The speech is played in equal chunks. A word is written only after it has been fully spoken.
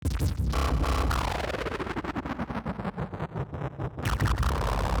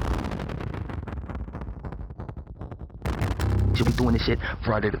usual. We doing this shit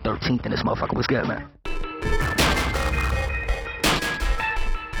Friday the 13th in this motherfucker. What's good, man?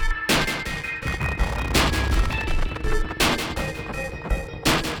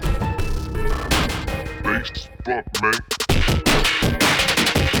 Bass bump, man.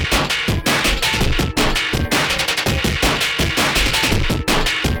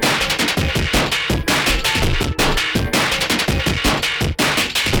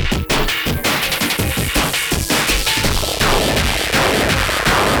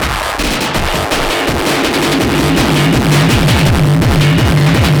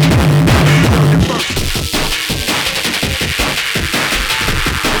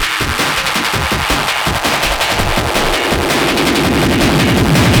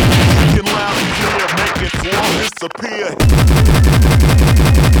 Disappear.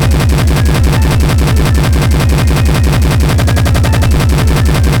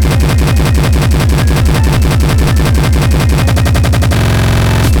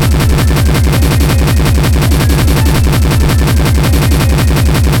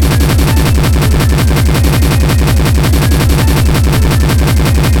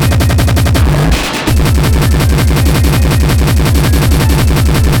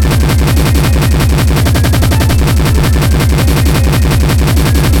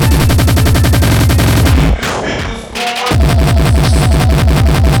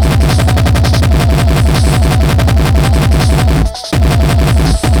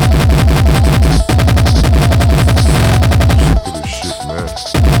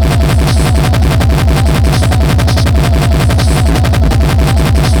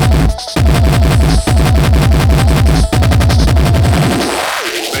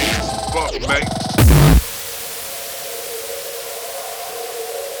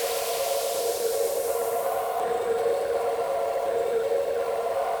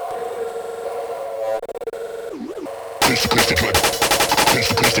 Coast to coast to drop, coast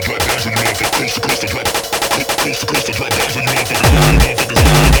to coast to drop bombs on you motherfuckers. Coast to coast to drop, coast to coast to drop bombs on you motherfuckers.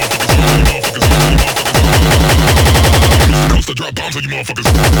 Coast to coast to drop bombs on you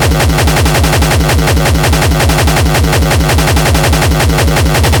motherfuckers.